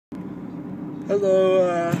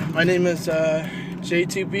Hello, my name is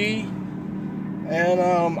J2B,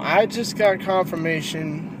 and I just got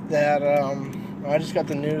confirmation that I just got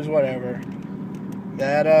the news, whatever,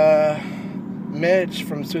 that Mitch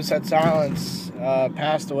from Suicide Silence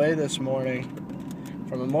passed away this morning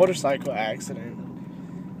from a motorcycle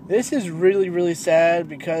accident. This is really, really sad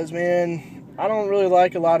because, man, I don't really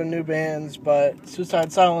like a lot of new bands, but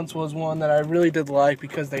Suicide Silence was one that I really did like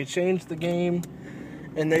because they changed the game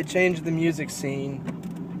and they changed the music scene.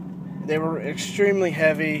 They were extremely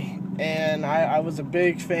heavy, and I was a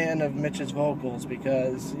big fan of Mitch's vocals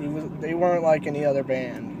because they weren't like any other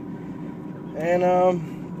band.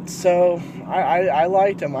 And so I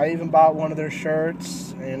liked them. I even bought one of their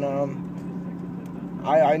shirts, and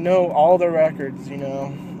I know all their records,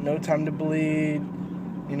 No Time to Bleed,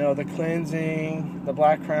 The Cleansing, The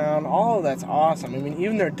Black Crown, all of that's awesome. I mean,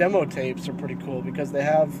 even their demo tapes are pretty cool because they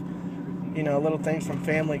have little things from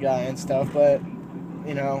Family Guy and stuff, but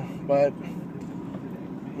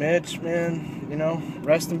Mitch, man,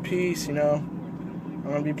 rest in peace, I'm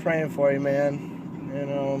going to be praying for you, man,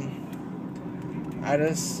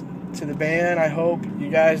 to the band, I hope you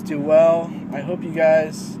guys do well. I hope you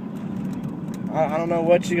guys, I don't know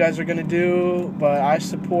what you guys are going to do, but I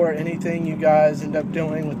support anything you guys end up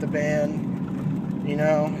doing with the band.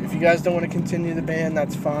 If you guys don't want to continue the band,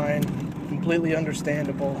 that's fine, completely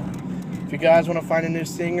understandable. If you guys want to find a new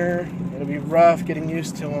singer, it'll be rough getting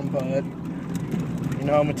used to him, but,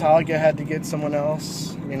 Metallica had to get someone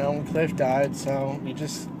else, when Cliff died, so you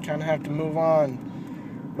just kind of have to move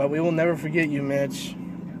on. But we will never forget you, Mitch.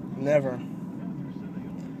 Never.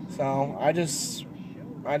 So, I just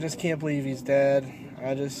can't believe he's dead.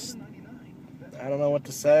 I don't know what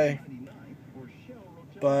to say.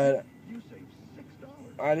 But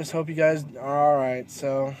I just hope you guys are alright.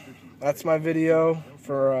 So, that's my video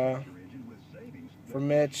for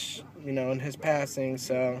Mitch, in his passing,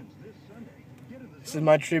 so this is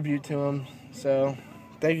my tribute to him. So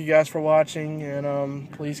thank you guys for watching, and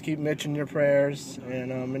please keep Mitch in your prayers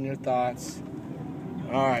and in your thoughts.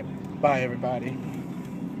 Alright, bye everybody.